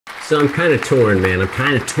So I'm kind of torn, man. I'm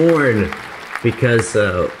kind of torn because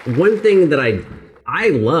one thing that I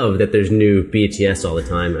love that there's new BTS all the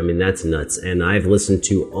time. I mean, that's nuts. And I've listened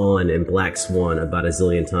to On and Black Swan about a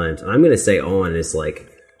zillion times. I'm going to say On is like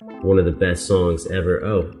one of the best songs ever.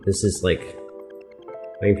 Oh, this is like,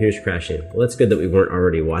 my computer's crashing. Well, that's good that we weren't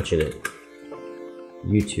already watching it.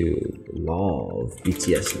 YouTube, Lauv,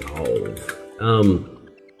 BTS Lauv.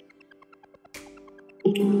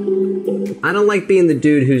 I don't like being the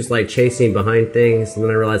dude who's like chasing behind things, and then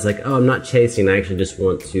I realize like, oh, I'm not chasing, I actually just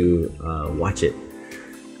want to watch it.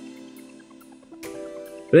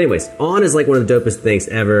 But anyways, On is like one of the dopest things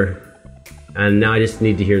ever, and now I just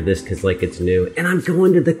need to hear this because like it's new. And I'm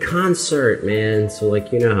going to the concert, man, so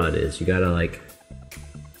like you know how it is. You gotta like,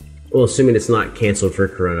 well, assuming it's not canceled for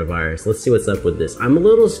coronavirus. Let's see what's up with this. I'm a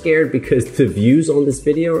little scared because the views on this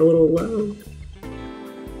video are a little low.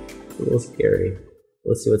 A little scary.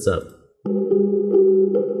 Let's see what's up.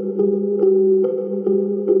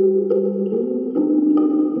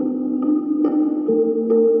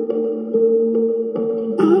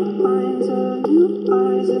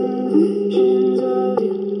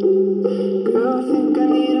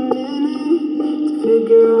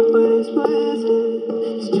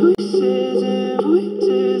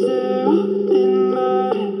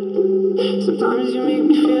 Sometimes you make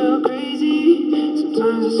me feel crazy.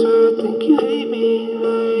 Sometimes I swear I think you hate me.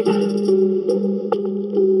 Like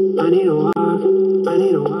I need a walk, I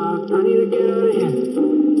need a walk, I need to get out of here.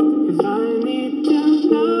 Cause I need to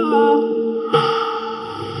know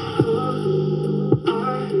who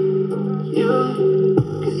are you?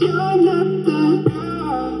 Cause you're not the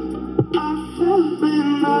girl I fell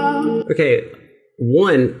in love. Okay.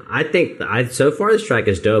 One, I think so far this track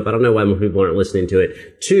is dope. I don't know why more people aren't listening to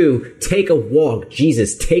it. Two, take a walk.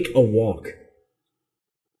 Jesus, take a walk.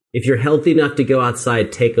 If you're healthy enough to go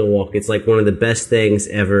outside, take a walk. It's like one of the best things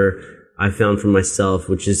ever I found for myself,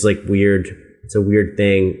 which is like weird. It's a weird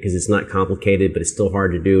thing because it's not complicated, but it's still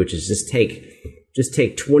hard to do, which is just take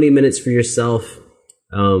 20 minutes for yourself,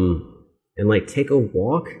 and like take a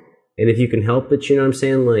walk. And if you can help it, you know what I'm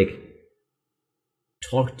saying? Like,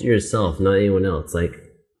 talk to yourself, not anyone else. Like,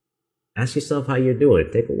 ask yourself how you're doing.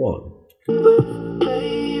 Take a walk.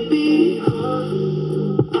 Baby,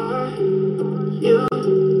 who are you?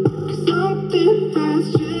 'Cause something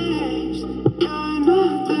has changed. You're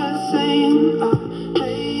not the same. I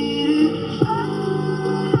hate it.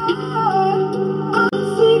 I'm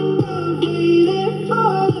sick of waiting for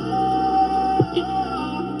love.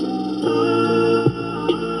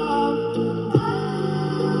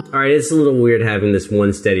 Alright, it's a little weird having this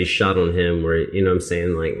one steady shot on him where, you know what I'm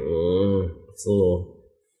saying, like, it's a little,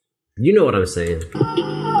 you know what I'm saying.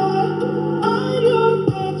 I know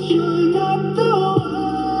that you're not the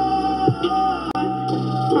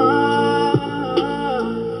one.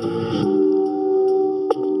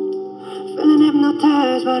 Feeling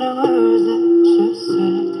hypnotized by the words that you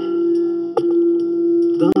said.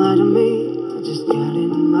 Don't lie to me, I just got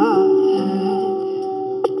in my head.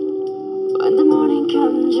 When the morning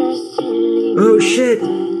comes, you're silly. Oh shit! But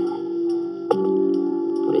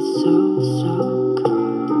it's so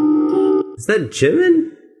cold. Is that Jimin?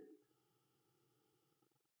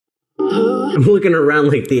 I'm looking around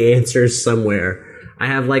like the answers somewhere. I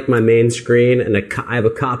have like my main screen and I have a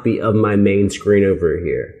copy of my main screen over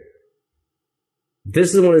here.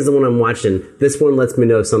 This is the one I'm watching. This one lets me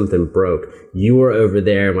know if something broke. You are over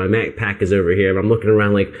there. My Mac pack is over here. I'm looking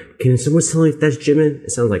around like, can someone tell me if that's Jimin?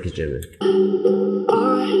 It sounds like it's Jimin.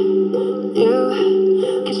 Are you?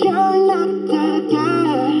 'Cause you're not the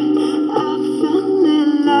guy I fell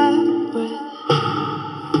in love with.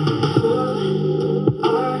 Who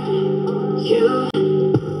are you?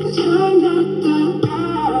 'Cause you're not the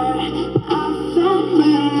guy I fell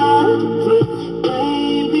in love with.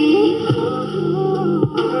 Baby, who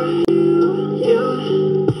are you?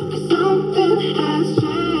 'Cause something has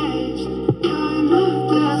changed. You're not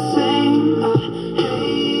the same. I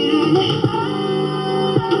hate it.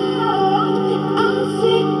 I'm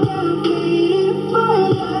sick of waiting for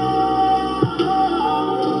love.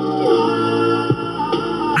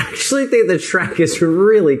 I actually think the track is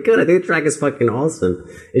really good. I think the track is fucking awesome.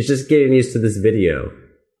 It's just getting used to this video.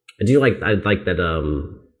 I like that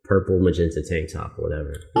purple magenta tank top or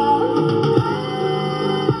whatever.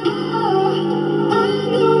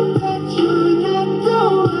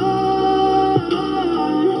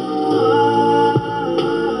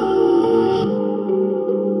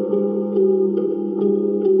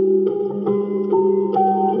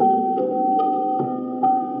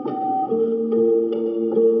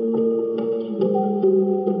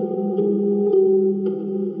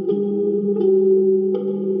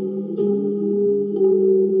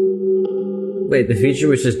 Wait, the feature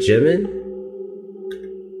was just Jimin?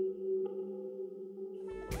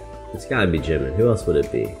 It's gotta be Jimin. Who else would it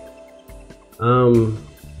be?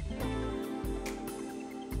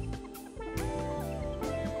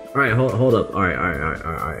 Alright, hold up. Alright.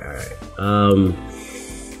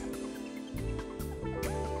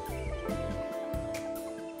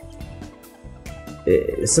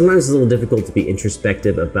 Sometimes it's a little difficult to be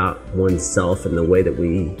introspective about oneself and the way that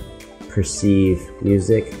we perceive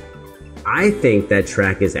music. I think that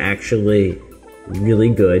track is actually really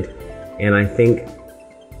good, and I think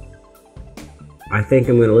I'm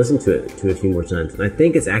going to listen to it a few more times. And I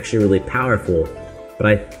think it's actually really powerful, but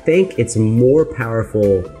I think it's more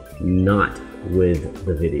powerful not with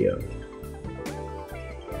the video.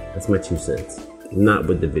 That's my 2 cents. Not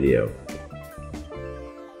with the video.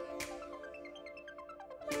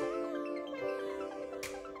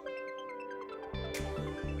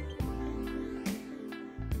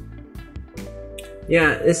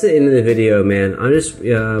 Yeah, this is the end of the video, man. I'm just, I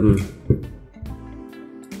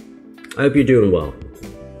hope you're doing well.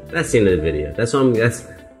 That's the end of the video. That's all I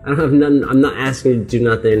don't have nothing, I'm not asking you to do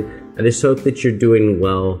nothing. I just hope that you're doing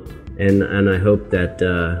well, and I hope that,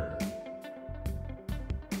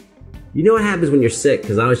 you know what happens when you're sick,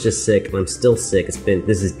 because I was just sick, and I'm still sick.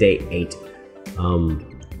 This is day 8.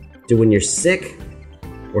 When you're sick,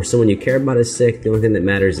 or someone you care about is sick, the only thing that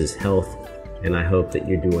matters is health, and I hope that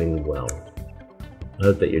you're doing well. I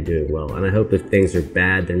hope that you're doing well, and I hope if things are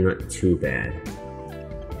bad, they're not too bad.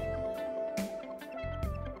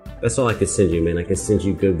 That's all I can send you, man. I can send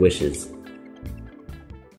you good wishes.